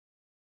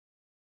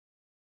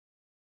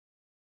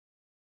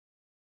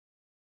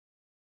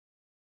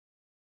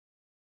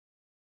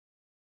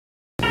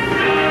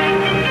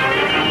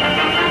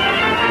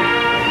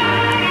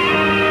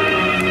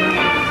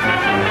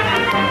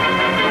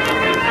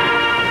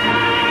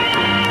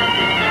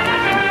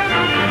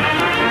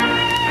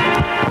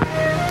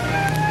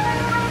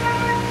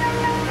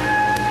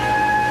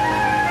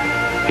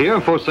Here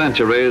for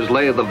centuries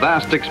lay the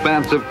vast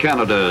expanse of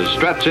Canada,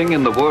 stretching,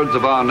 in the words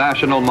of our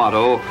national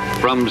motto,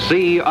 from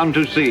sea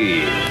unto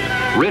sea.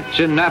 Rich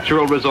in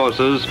natural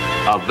resources,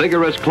 a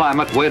vigorous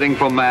climate waiting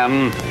for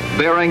man,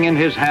 bearing in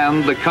his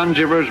hand the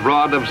conjurer's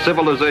rod of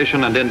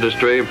civilization and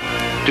industry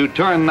to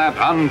turn that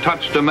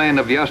untouched domain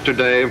of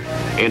yesterday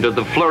into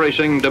the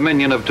flourishing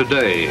dominion of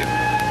today.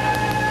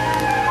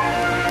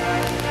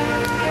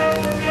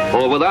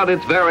 For without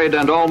its varied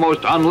and almost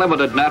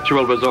unlimited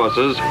natural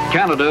resources,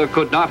 Canada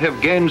could not have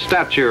gained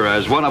stature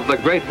as one of the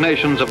great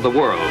nations of the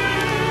world.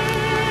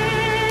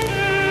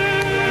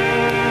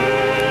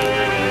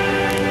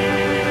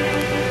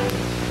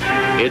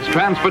 Its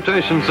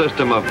transportation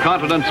system of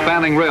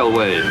continent-spanning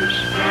railways,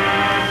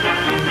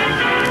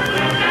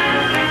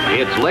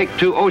 its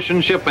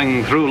lake-to-ocean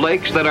shipping through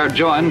lakes that are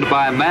joined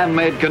by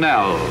man-made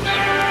canals,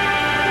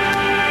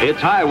 its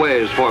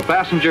highways for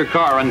passenger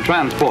car and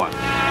transport,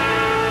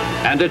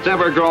 and its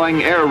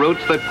ever-growing air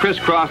routes that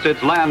crisscross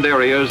its land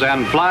areas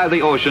and fly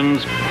the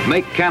oceans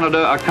make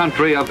Canada a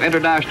country of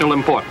international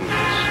importance.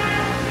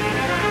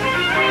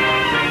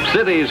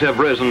 Cities have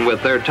risen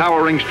with their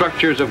towering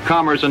structures of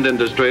commerce and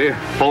industry,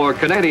 for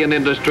Canadian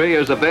industry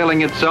is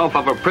availing itself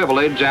of a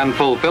privilege and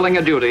fulfilling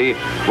a duty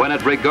when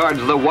it regards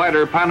the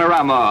wider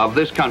panorama of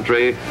this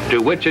country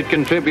to which it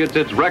contributes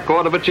its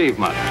record of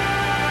achievement.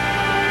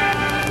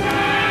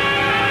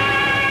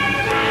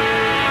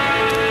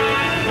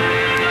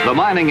 The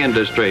mining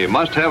industry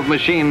must have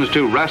machines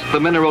to wrest the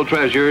mineral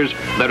treasures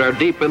that are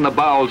deep in the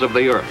bowels of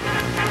the earth.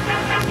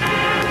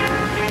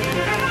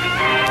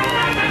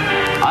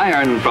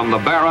 Iron from the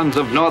barrens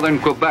of northern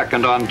Quebec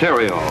and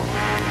Ontario.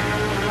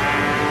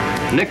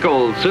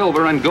 Nickel,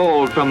 silver, and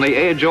gold from the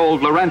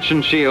age-old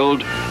Laurentian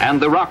Shield and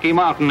the Rocky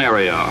Mountain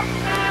area.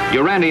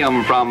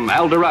 Uranium from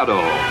El Dorado.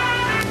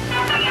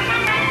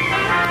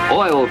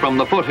 Oil from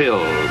the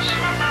foothills.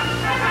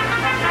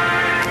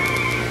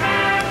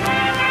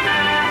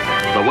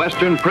 The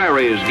western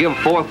prairies give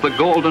forth the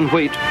golden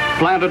wheat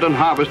planted and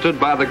harvested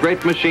by the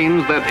great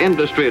machines that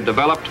industry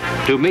developed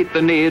to meet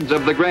the needs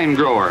of the grain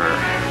grower,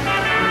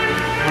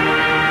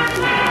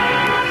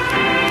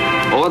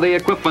 or the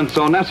equipment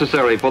so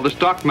necessary for the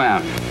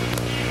stockman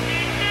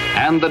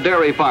and the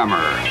dairy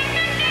farmer,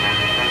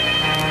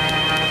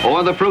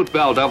 or the fruit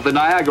belt of the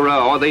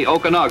Niagara or the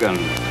Okanagan,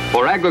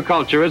 for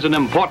agriculture is an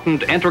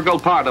important integral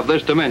part of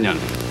this dominion,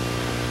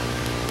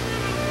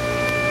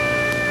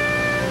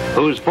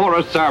 whose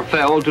forests are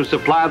felled to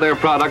supply their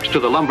products to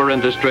the lumber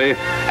industry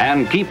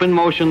and keep in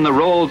motion the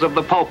rolls of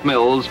the pulp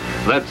mills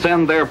that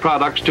send their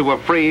products to a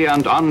free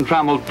and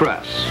untrammeled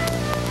press.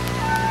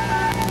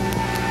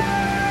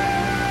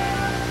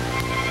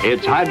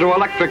 Its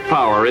hydroelectric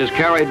power is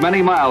carried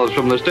many miles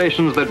from the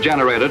stations that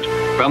generate it,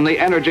 from the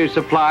energy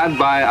supplied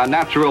by a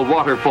natural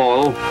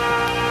waterfall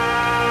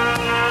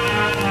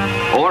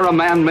or a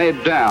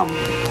man-made dam,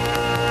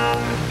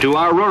 to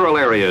our rural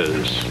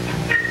areas,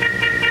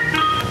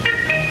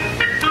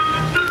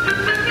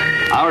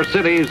 our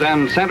cities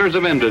and centers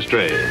of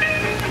industry,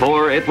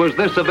 for it was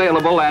this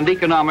available and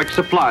economic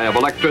supply of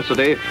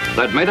electricity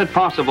that made it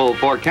possible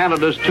for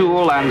Canada's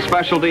tool and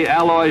specialty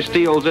alloy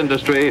steels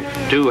industry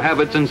to have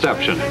its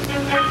inception.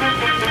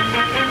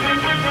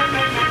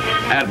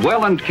 At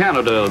Welland,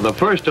 Canada, the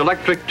first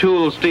electric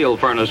tool steel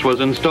furnace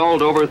was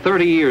installed over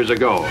 30 years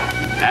ago,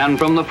 and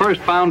from the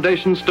first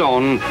foundation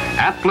stone,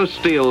 Atlas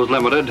Steels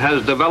Limited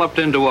has developed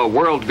into a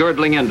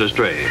world-girdling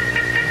industry.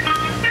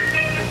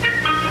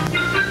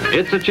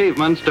 Its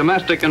achievements,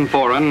 domestic and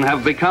foreign,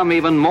 have become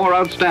even more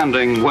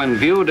outstanding when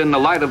viewed in the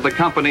light of the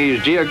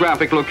company's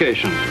geographic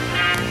location.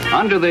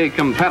 Under the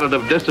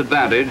competitive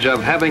disadvantage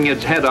of having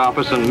its head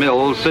office and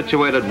mills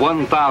situated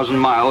 1,000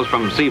 miles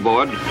from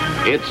seaboard,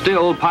 it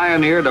still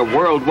pioneered a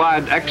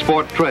worldwide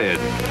export trade.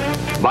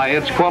 By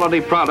its quality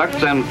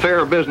products and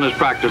fair business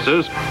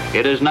practices,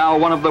 it is now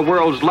one of the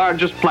world's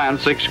largest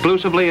plants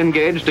exclusively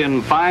engaged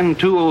in fine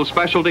tool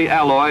specialty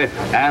alloy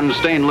and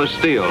stainless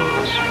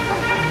steels.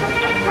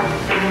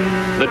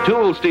 The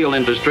tool steel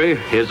industry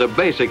is a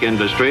basic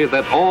industry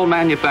that all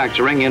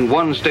manufacturing in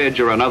one stage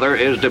or another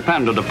is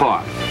dependent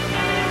upon.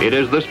 It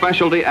is the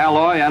specialty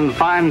alloy and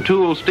fine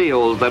tool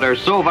steels that are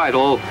so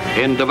vital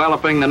in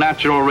developing the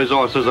natural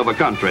resources of a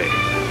country.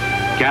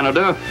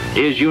 Canada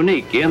is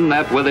unique in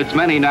that with its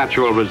many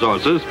natural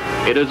resources,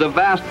 it is a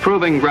vast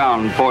proving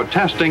ground for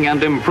testing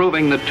and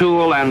improving the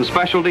tool and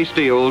specialty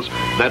steels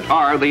that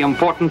are the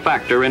important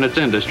factor in its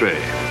industry.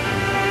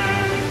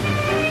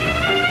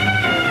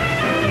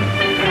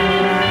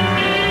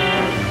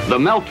 The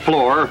melt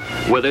floor,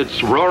 with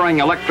its roaring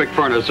electric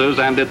furnaces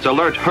and its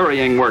alert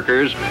hurrying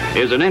workers,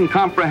 is an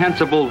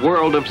incomprehensible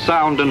world of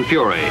sound and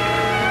fury.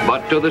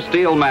 But to the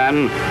steel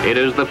man, it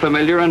is the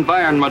familiar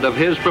environment of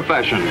his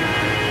profession.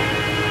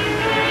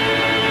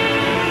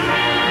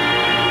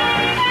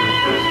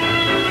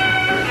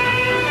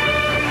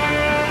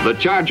 The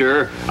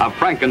charger, a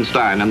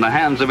Frankenstein in the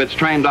hands of its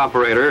trained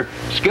operator,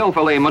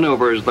 skillfully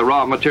maneuvers the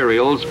raw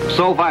materials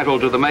so vital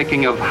to the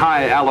making of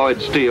high alloyed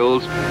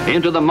steels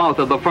into the mouth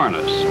of the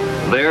furnace,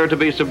 there to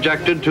be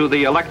subjected to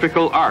the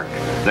electrical arc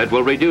that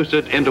will reduce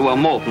it into a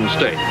molten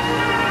state.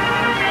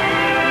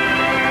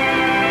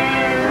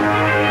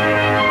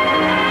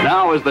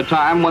 Now is the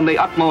time when the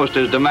utmost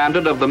is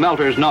demanded of the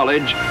melter's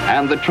knowledge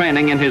and the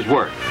training in his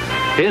work.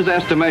 His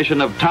estimation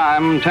of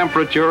time,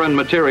 temperature, and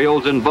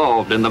materials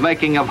involved in the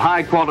making of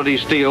high-quality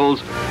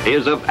steels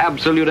is of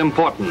absolute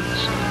importance,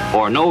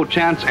 for no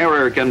chance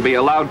error can be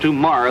allowed to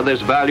mar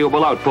this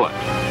valuable output.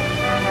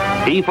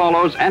 He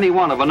follows any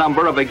one of a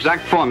number of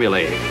exact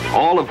formulae,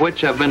 all of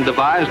which have been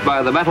devised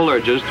by the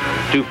metallurgist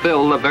to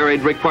fill the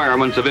varied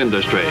requirements of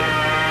industry.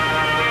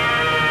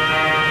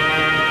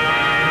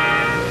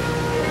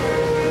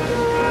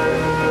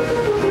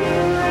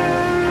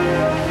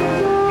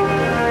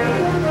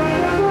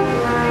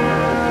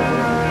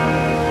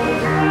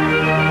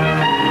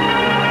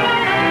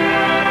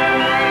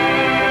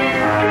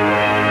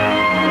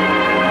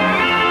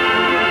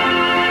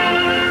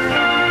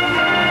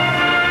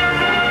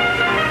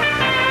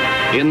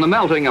 In the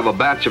melting of a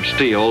batch of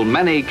steel,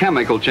 many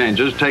chemical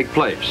changes take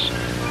place.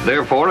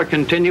 Therefore, a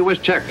continuous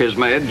check is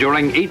made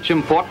during each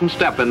important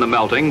step in the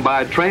melting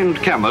by trained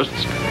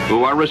chemists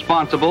who are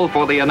responsible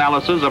for the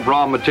analysis of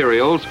raw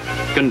materials,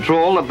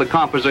 control of the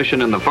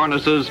composition in the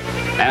furnaces,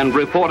 and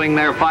reporting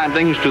their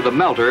findings to the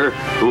melter,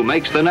 who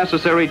makes the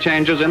necessary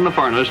changes in the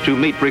furnace to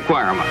meet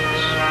requirements.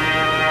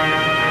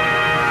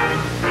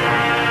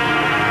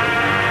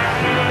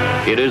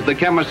 It is the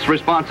chemist's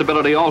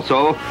responsibility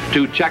also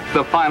to check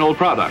the final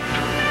product.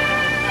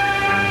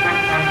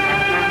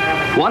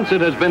 Once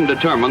it has been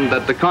determined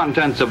that the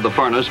contents of the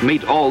furnace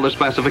meet all the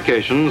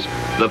specifications,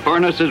 the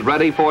furnace is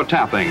ready for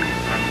tapping.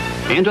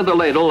 Into the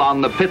ladle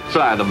on the pit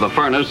side of the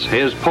furnace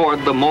is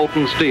poured the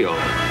molten steel.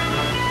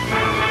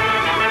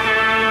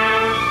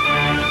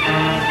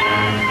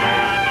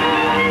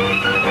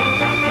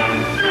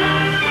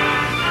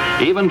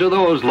 Even to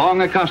those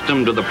long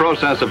accustomed to the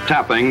process of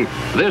tapping,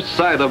 this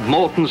sight of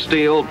molten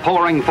steel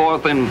pouring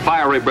forth in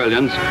fiery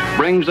brilliance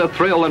brings a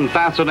thrill and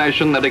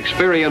fascination that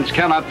experience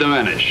cannot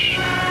diminish.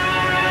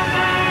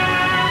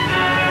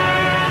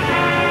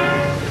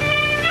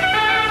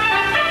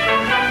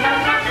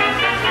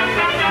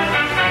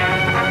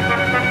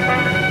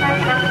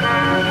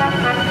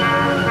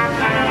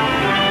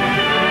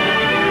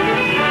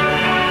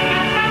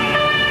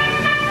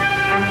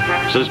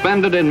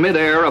 Suspended in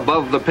midair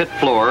above the pit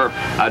floor,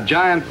 a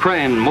giant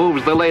crane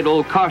moves the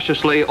ladle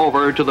cautiously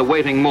over to the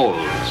waiting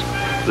molds.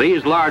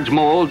 These large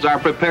molds are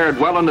prepared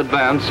well in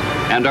advance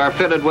and are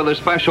fitted with a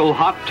special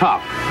hot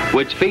top,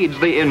 which feeds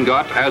the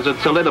ingot as it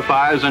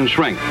solidifies and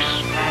shrinks.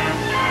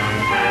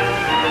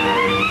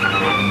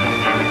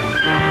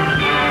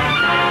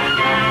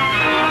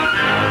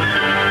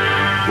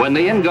 When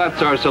the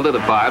ingots are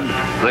solidified,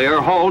 they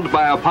are hauled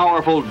by a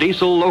powerful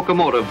diesel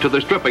locomotive to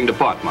the stripping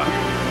department.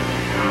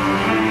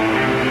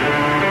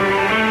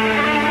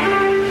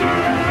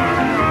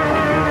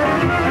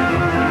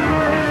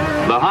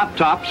 The hot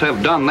tops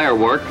have done their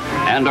work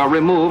and are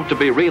removed to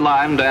be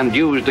relined and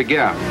used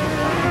again.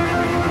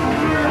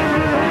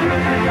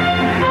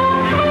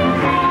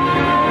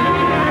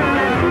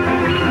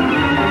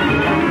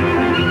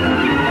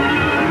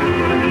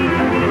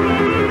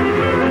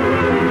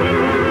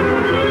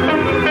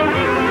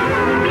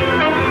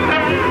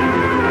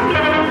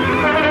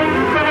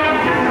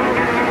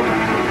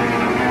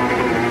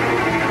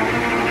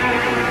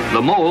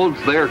 The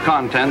molds, their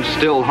contents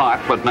still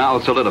hot but now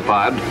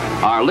solidified,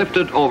 are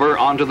lifted over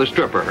onto the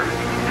stripper.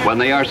 When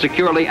they are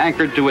securely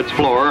anchored to its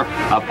floor,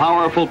 a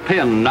powerful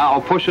pin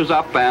now pushes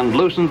up and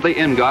loosens the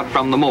ingot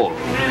from the mold.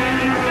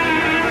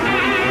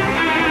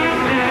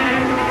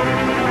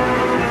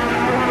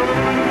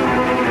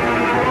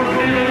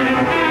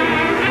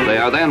 They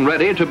are then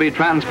ready to be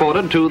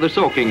transported to the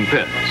soaking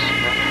pits.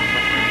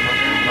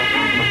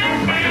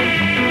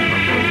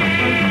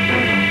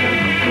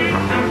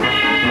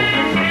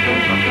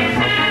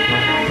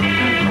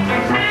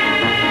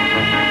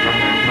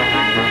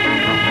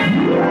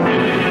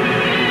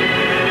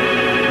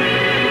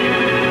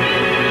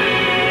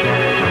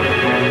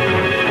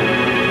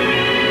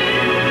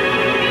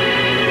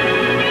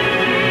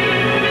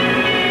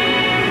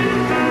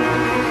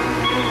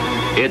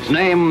 Its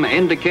name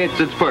indicates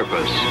its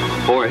purpose,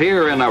 for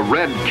here in a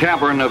red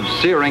cavern of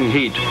searing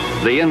heat,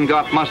 the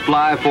ingot must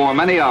lie for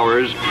many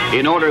hours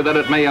in order that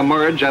it may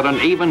emerge at an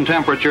even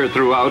temperature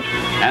throughout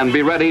and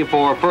be ready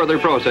for further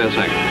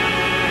processing.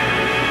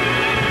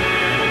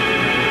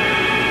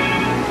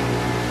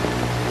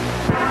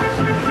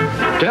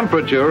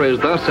 Temperature is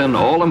thus an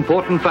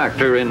all-important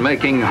factor in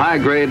making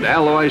high-grade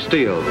alloy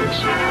steels,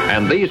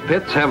 and these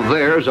pits have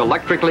theirs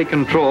electrically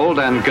controlled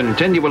and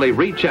continually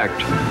rechecked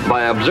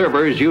by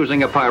observers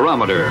using a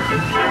pyrometer.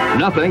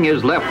 Nothing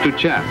is left to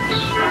chance.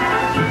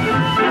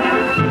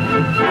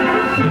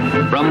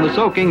 From From the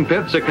soaking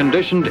pits, a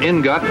conditioned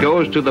ingot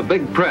goes to the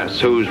big press,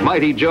 whose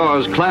mighty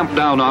jaws clamp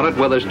down on it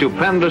with a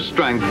stupendous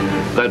strength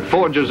that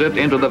forges it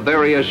into the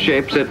various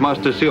shapes it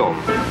must assume.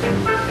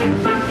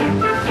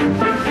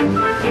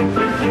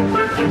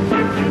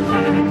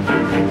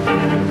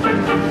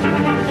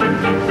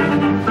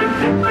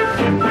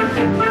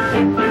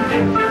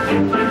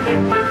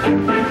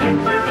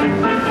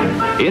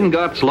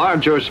 Ingots,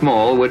 large or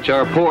small, which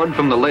are poured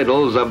from the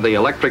ladles of the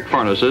electric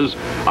furnaces,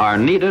 are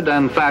kneaded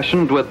and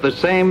fashioned with the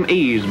same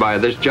ease by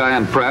this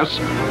giant press,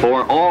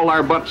 for all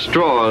are but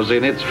straws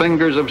in its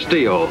fingers of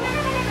steel.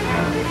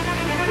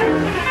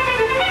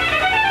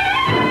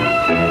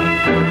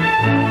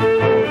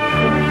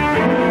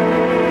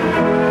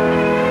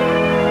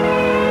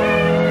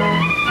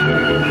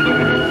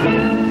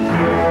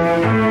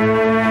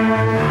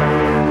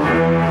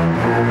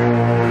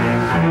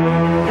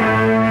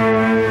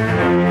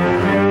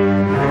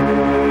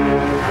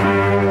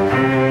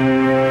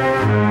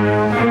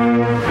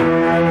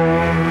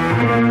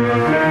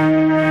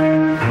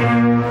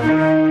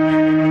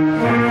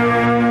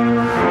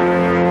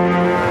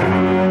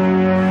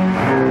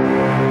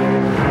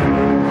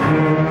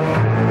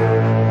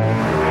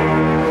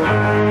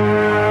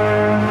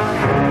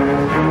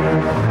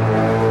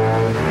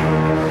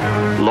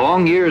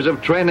 Years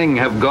of training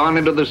have gone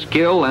into the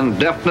skill and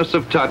deftness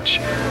of touch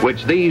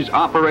which these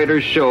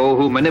operators show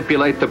who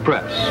manipulate the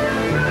press.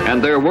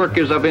 And their work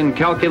is of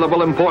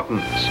incalculable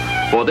importance,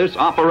 for this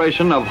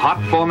operation of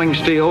hot forming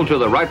steel to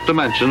the right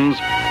dimensions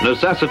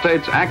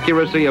necessitates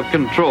accuracy of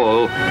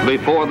control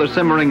before the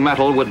simmering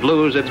metal would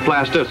lose its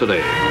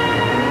plasticity.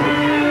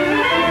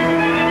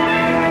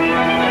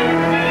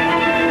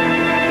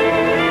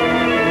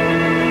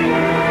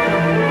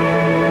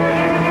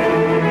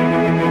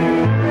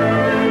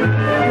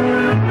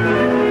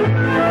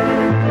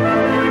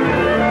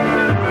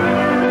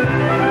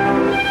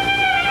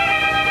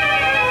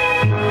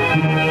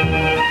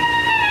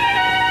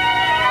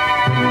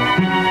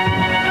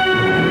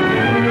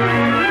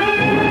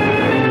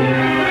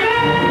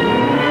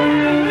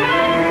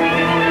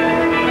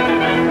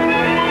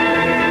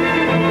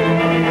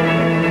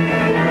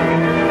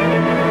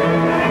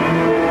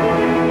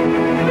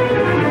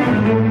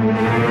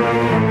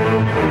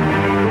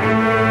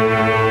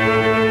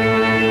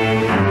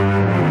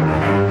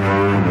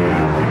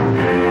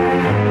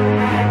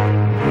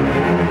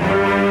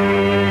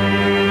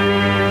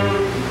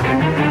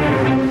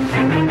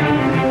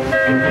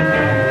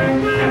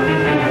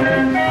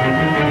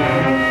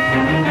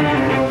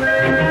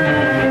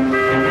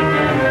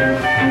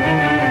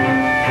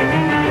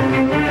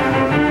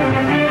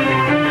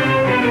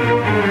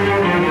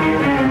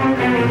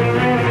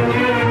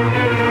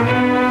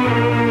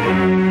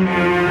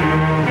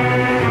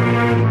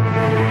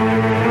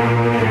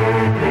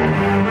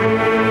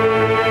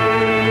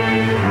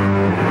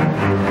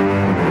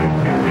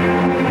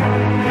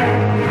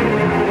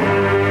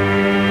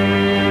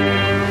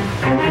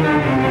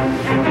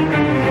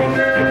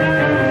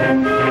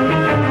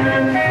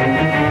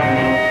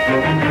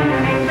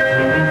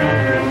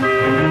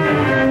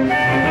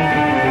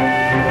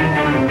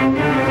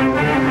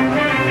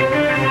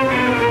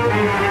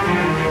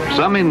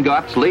 Some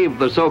ingots leave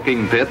the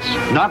soaking pits,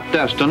 not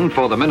destined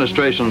for the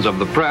ministrations of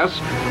the press,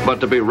 but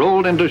to be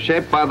rolled into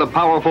shape by the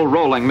powerful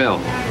rolling mill.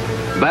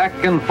 Back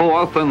and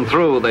forth and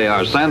through they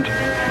are sent,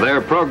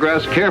 their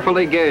progress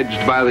carefully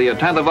gauged by the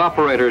attentive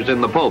operators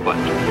in the pulpit.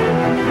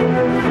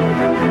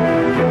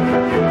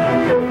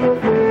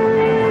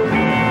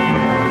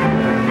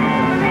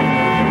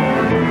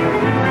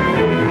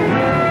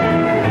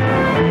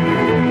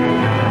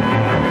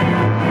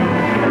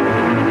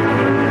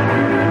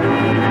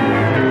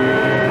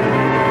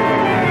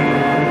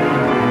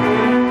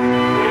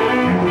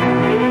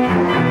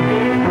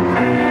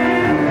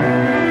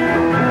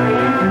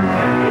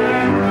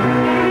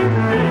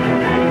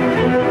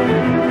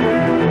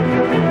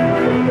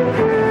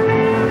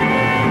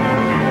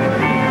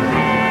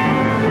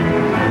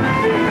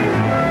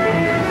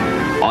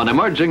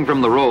 Emerging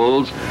from the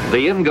rolls,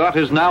 the ingot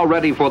is now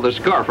ready for the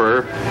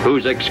scarfer,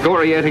 whose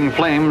excoriating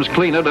flames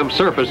clean it of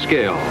surface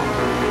scale.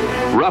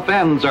 Rough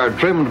ends are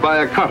trimmed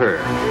by a cutter,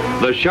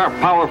 the sharp,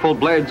 powerful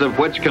blades of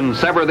which can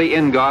sever the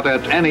ingot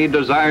at any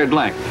desired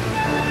length.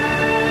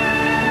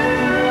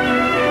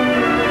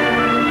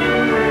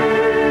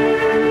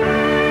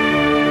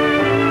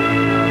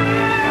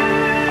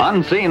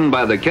 Unseen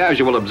by the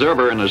casual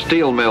observer in a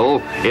steel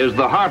mill is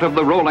the heart of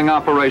the rolling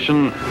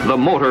operation, the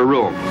motor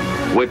room,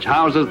 which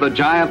houses the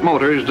giant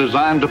motors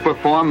designed to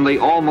perform the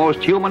almost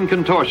human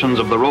contortions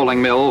of the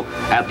rolling mill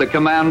at the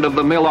command of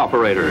the mill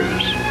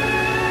operators.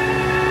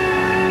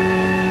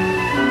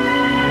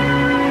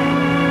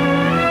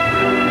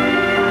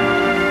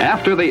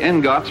 After the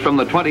ingots from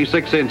the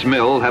 26-inch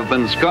mill have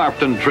been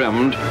scarfed and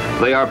trimmed,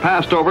 they are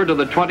passed over to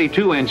the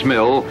 22-inch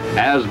mill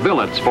as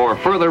billets for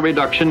further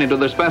reduction into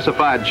the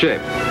specified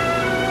shape.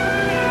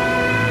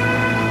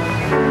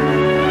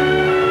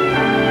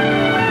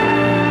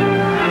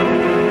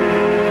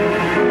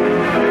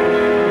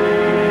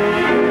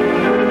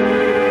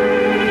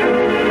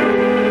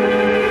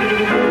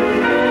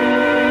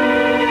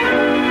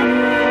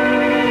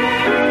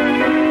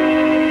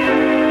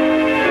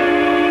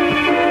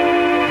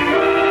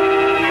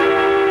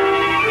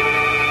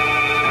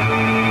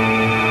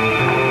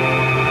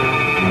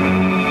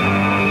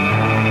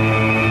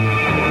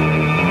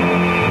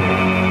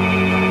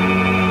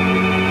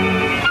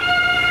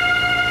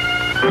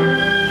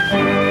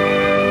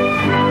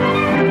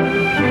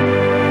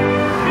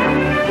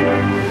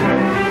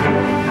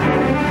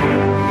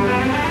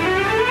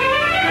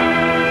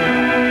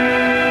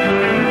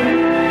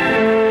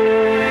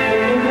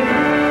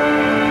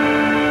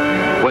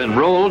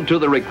 to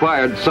the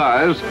required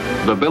size,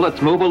 the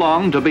billets move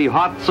along to be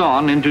hot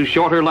sawn into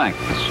shorter lengths.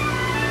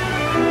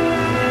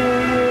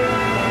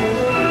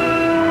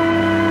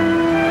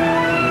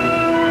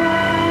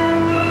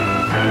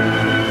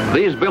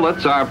 These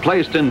billets are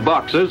placed in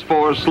boxes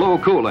for slow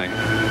cooling.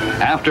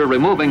 After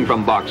removing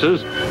from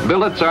boxes,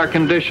 billets are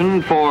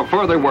conditioned for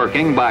further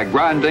working by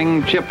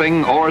grinding,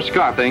 chipping, or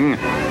scarping,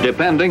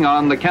 depending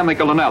on the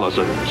chemical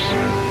analysis.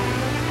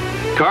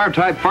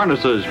 Car-type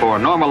furnaces for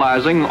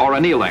normalizing or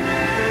annealing.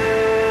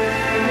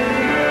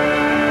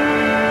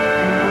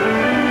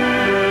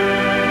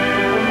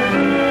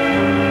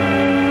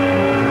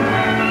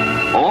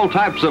 All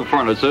types of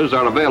furnaces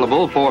are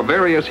available for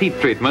various heat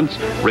treatments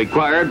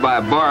required by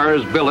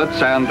bars,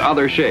 billets, and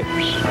other shapes.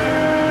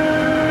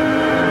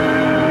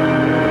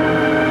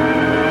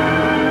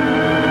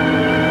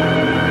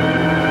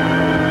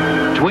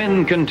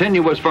 Twin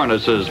continuous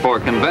furnaces for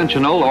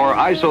conventional or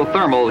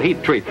isothermal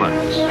heat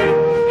treatments.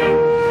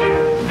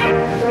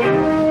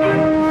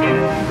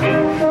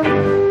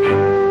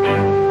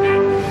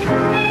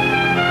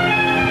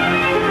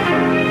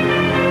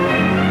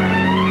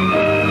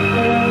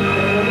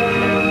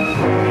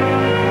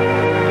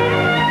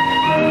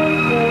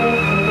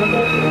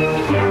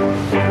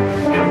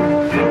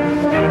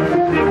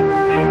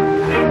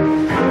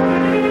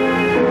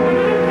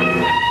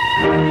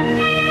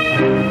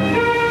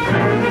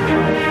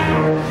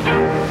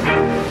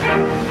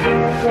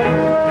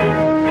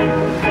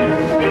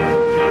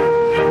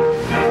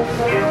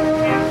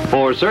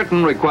 For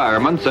certain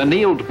requirements,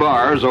 annealed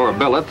bars or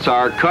billets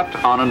are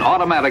cut on an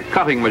automatic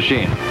cutting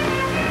machine.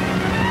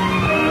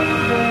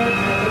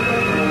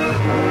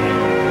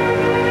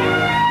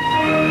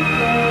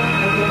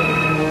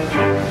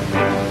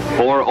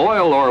 For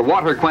oil or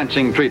water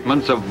quenching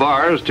treatments of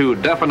bars to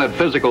definite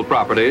physical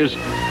properties,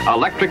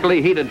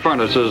 electrically heated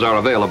furnaces are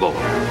available.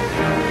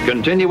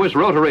 Continuous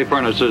rotary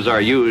furnaces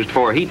are used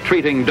for heat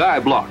treating die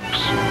blocks.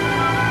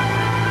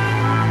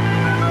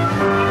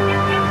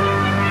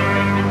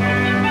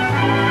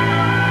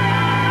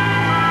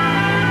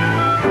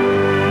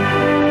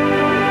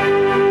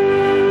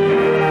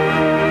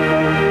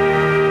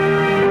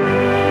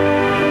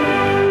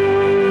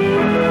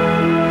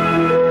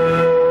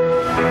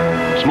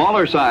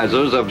 Smaller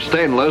sizes of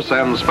stainless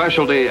and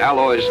specialty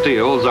alloy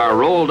steels are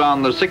rolled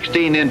on the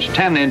 16-inch,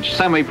 10-inch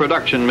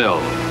semi-production mill.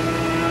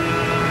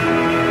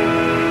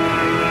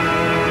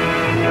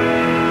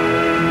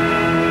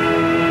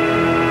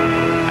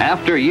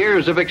 After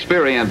years of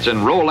experience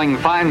in rolling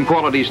fine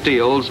quality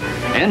steels,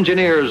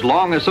 engineers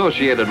long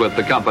associated with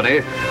the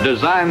company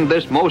designed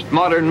this most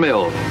modern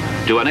mill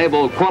to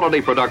enable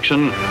quality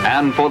production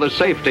and for the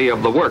safety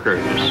of the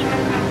workers.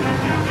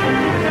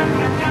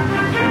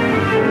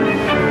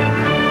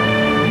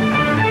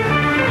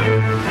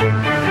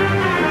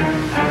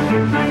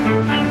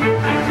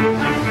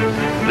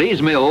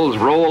 These mills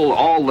roll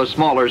all the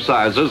smaller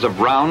sizes of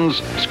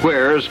rounds,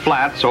 squares,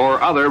 flats, or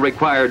other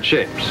required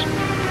shapes.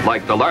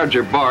 Like the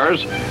larger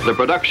bars, the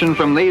production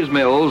from these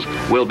mills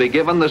will be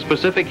given the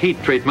specific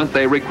heat treatment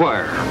they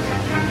require.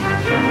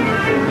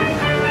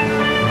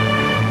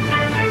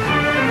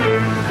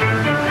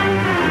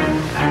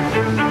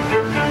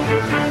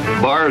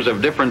 Bars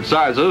of different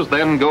sizes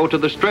then go to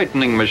the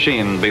straightening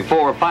machine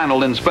before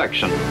final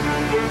inspection.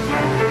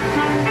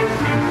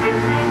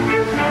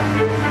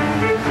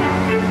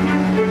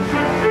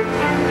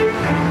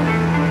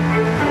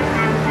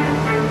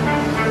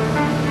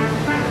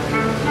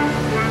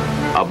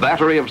 A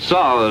battery of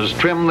saws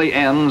trim the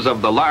ends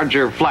of the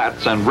larger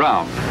flats and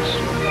rounds.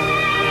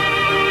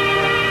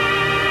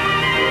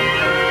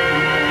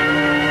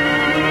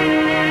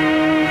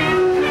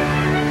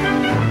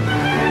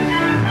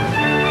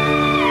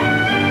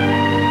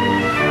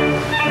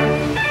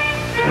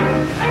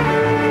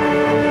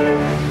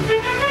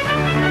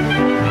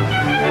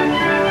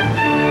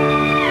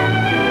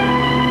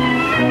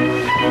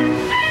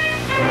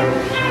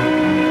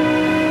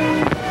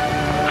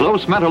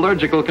 Close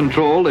metallurgical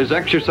control is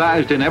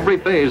exercised in every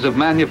phase of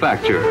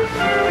manufacture.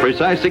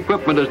 Precise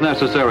equipment is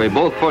necessary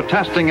both for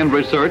testing and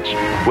research,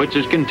 which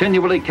is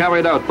continually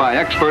carried out by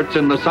experts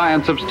in the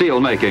science of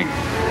steel making,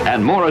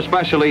 and more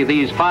especially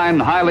these fine,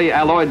 highly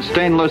alloyed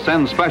stainless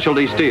and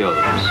specialty steels.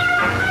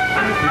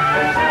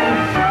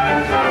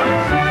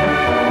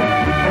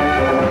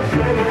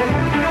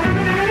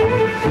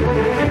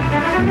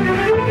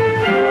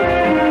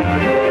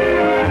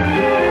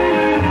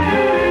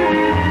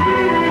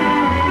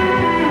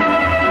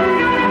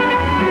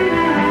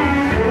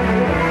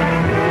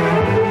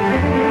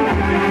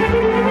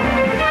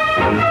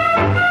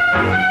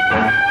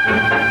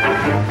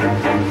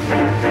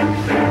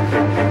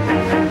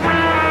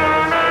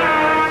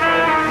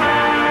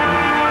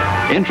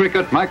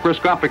 Intricate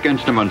microscopic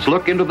instruments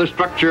look into the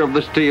structure of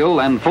the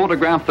steel and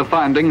photograph the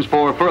findings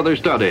for further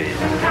study.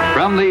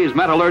 From these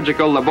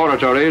metallurgical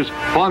laboratories,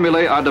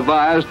 formulae are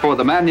devised for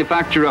the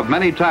manufacture of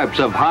many types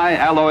of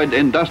high-alloyed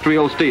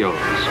industrial steels.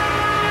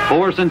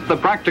 For since the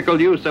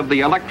practical use of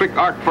the electric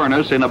arc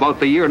furnace in about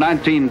the year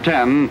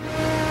 1910,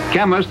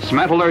 Chemists,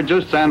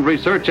 metallurgists, and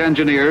research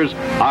engineers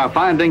are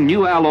finding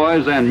new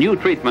alloys and new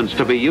treatments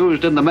to be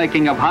used in the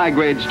making of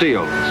high-grade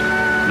steels.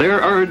 Their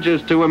urge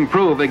is to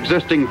improve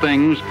existing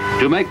things,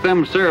 to make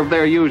them serve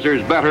their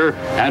users better,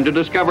 and to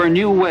discover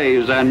new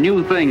ways and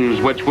new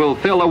things which will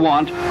fill a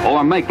want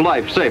or make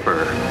life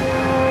safer.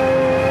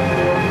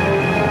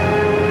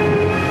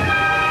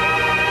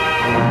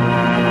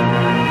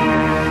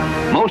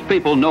 Most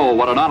people know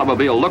what an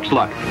automobile looks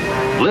like.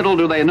 Little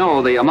do they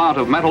know the amount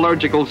of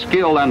metallurgical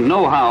skill and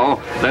know-how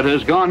that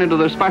has gone into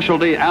the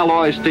specialty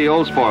alloy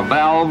steels for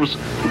valves,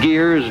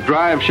 gears,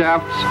 drive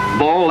shafts,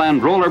 ball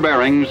and roller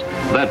bearings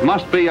that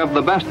must be of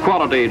the best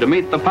quality to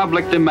meet the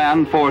public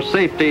demand for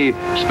safety,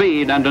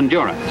 speed, and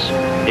endurance.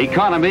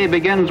 Economy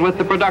begins with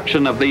the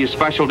production of these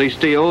specialty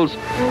steels.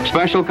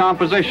 Special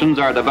compositions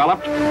are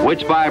developed,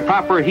 which by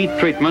proper heat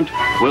treatment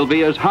will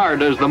be as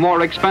hard as the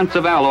more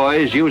expensive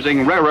alloys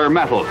using rarer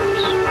metals.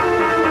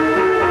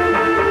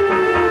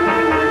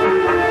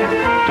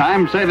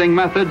 Time-saving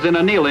methods in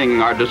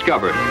annealing are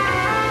discovered.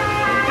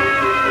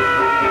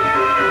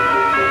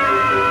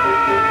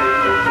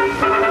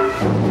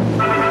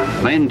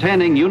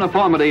 Maintaining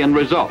uniformity in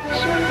results,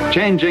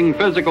 changing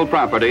physical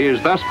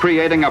properties, thus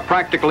creating a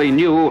practically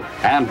new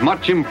and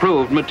much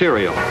improved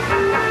material.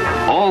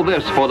 All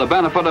this for the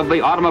benefit of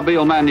the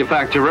automobile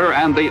manufacturer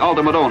and the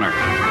ultimate owner.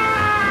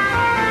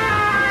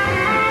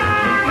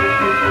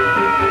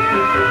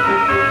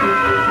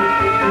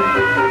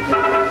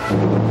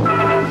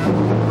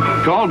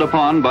 Called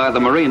upon by the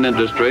marine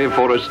industry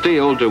for a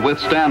steel to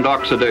withstand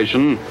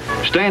oxidation,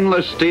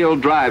 stainless steel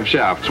drive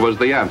shafts was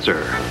the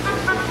answer.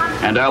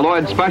 And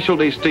alloyed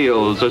specialty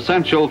steels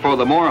essential for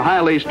the more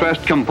highly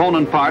stressed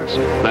component parts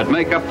that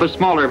make up the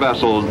smaller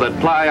vessels that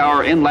ply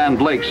our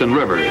inland lakes and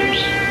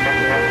rivers.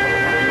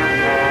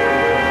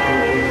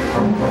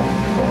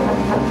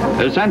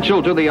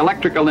 Essential to the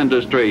electrical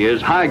industry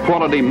is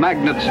high-quality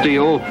magnet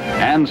steel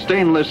and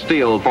stainless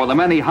steel for the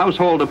many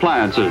household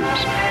appliances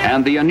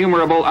and the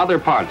innumerable other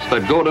parts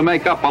that go to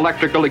make up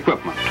electrical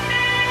equipment.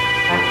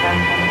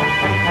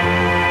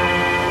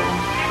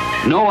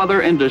 No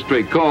other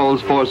industry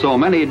calls for so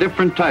many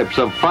different types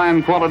of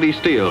fine quality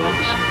steels.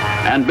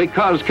 And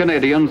because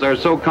Canadians are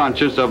so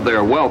conscious of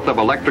their wealth of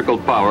electrical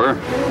power,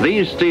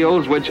 these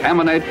steels, which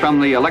emanate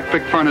from the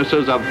electric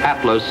furnaces of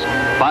Atlas,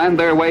 find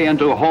their way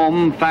into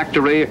home,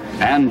 factory,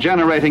 and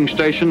generating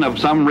station of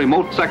some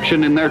remote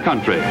section in their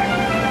country.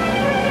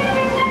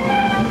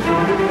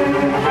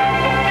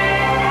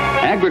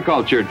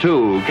 Agriculture,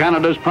 too,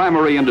 Canada's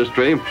primary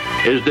industry,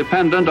 is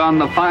dependent on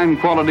the fine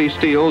quality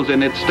steels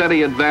in its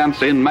steady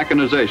advance in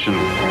mechanization.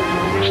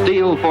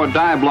 Steel for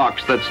die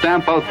blocks that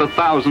stamp out the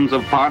thousands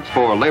of parts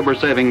for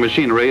labor-saving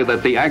machinery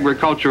that the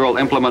agricultural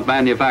implement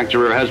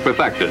manufacturer has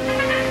perfected.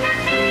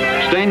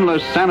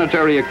 Stainless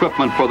sanitary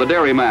equipment for the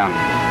dairyman.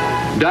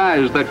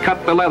 Dies that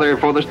cut the leather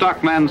for the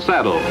stockman's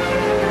saddle.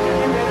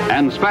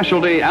 And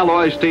specialty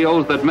alloy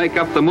steels that make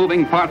up the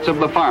moving parts of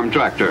the farm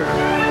tractor.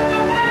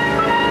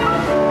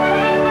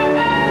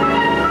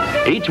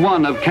 Each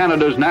one of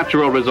Canada's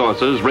natural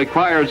resources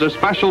requires a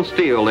special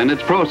steel in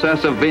its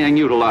process of being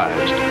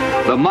utilized.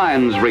 The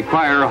mines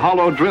require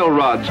hollow drill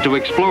rods to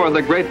explore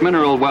the great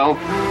mineral wealth,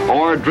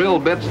 or drill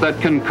bits that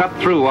can cut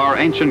through our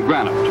ancient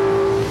granite.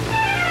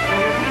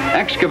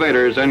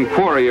 Excavators and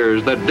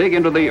quarriers that dig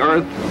into the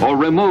earth or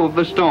remove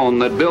the stone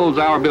that builds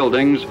our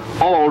buildings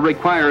all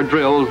require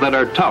drills that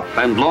are tough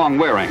and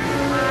long-wearing.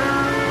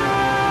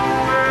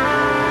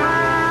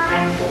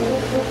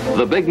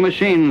 The big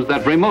machines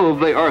that remove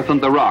the earth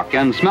and the rock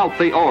and smelt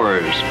the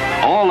ores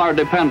all are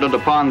dependent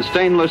upon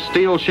stainless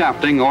steel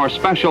shafting or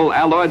special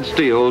alloyed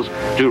steels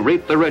to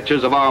reap the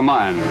riches of our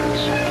mines.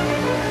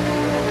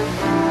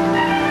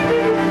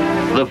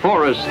 The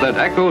forests that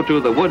echo to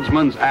the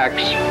woodsman's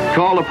axe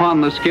call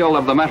upon the skill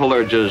of the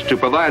metallurgist to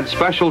provide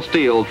special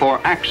steel for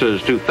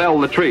axes to fell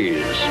the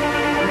trees.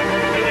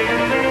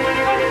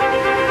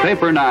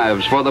 Paper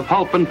knives for the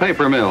pulp and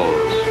paper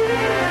mills.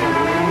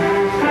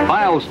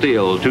 File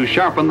steel to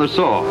sharpen the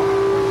saw,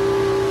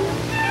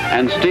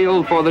 and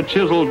steel for the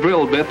chisel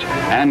drill bit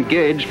and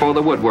gauge for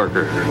the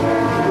woodworker.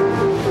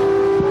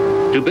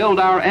 To build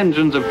our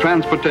engines of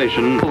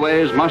transportation,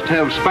 railways must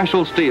have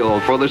special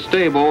steel for the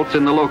stay bolts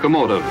in the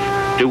locomotive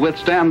to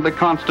withstand the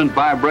constant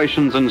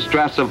vibrations and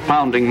stress of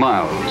pounding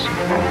miles.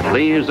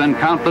 These and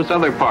countless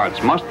other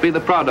parts must be the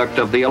product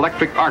of the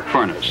electric arc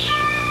furnace.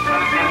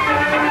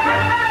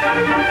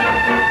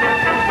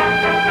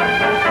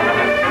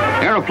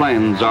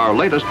 Airplanes, our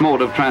latest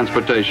mode of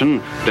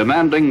transportation,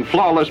 demanding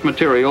flawless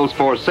materials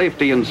for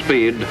safety and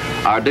speed,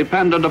 are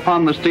dependent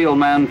upon the steel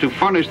man to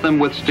furnish them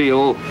with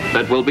steel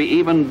that will be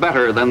even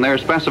better than their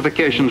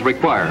specifications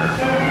require.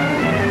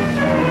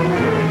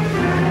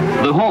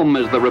 The home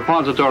is the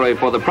repository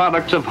for the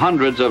products of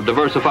hundreds of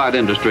diversified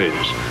industries,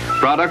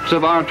 products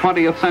of our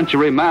 20th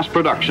century mass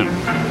production,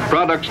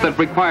 products that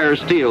require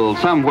steel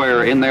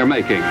somewhere in their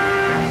making.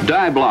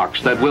 Die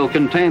blocks that will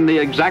contain the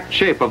exact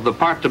shape of the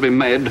part to be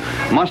made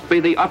must be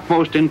the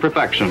utmost in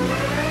perfection,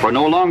 for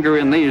no longer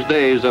in these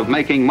days of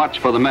making much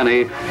for the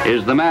many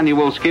is the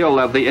manual skill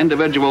of the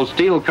individual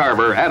steel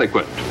carver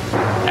adequate.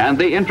 And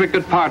the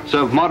intricate parts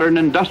of modern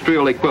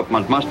industrial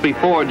equipment must be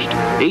forged,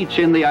 each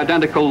in the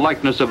identical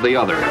likeness of the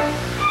other.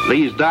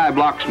 These die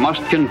blocks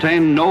must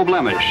contain no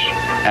blemish,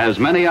 as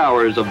many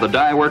hours of the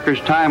die worker's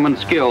time and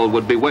skill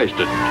would be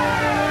wasted.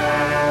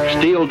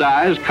 Steel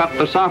dies cut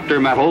the softer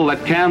metal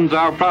that cans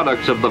our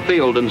products of the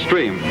field and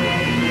stream.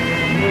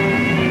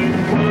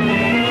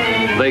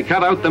 They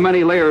cut out the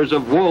many layers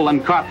of wool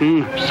and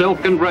cotton,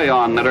 silk and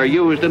rayon that are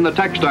used in the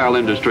textile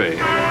industry.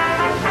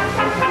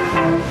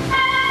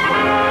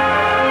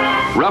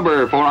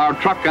 Rubber for our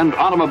truck and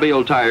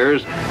automobile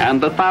tires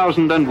and the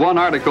 1,001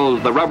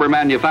 articles the rubber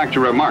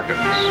manufacturer markets.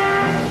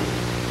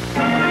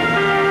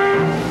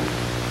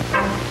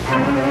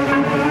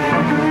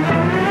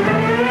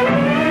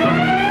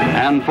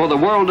 And for the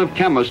world of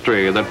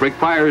chemistry that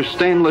requires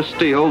stainless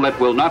steel that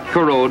will not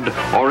corrode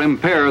or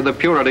impair the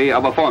purity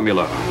of a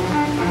formula.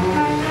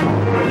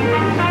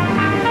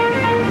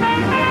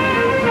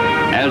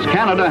 As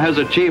Canada has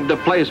achieved a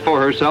place for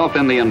herself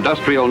in the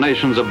industrial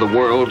nations of the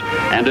world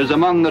and is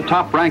among the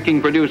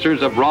top-ranking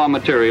producers of raw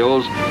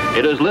materials,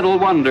 it is little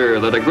wonder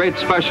that a great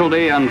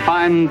specialty and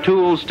fine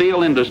tool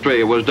steel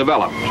industry was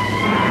developed.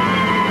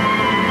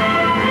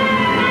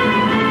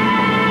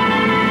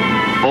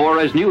 For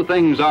as new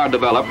things are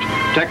developed,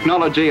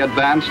 technology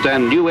advanced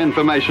and new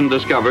information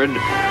discovered,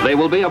 they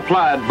will be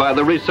applied by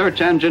the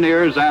research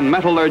engineers and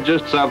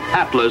metallurgists of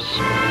Atlas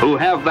who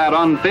have that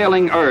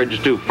unfailing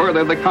urge to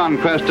further the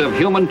conquest of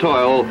human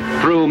toil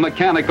through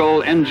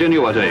mechanical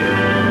ingenuity.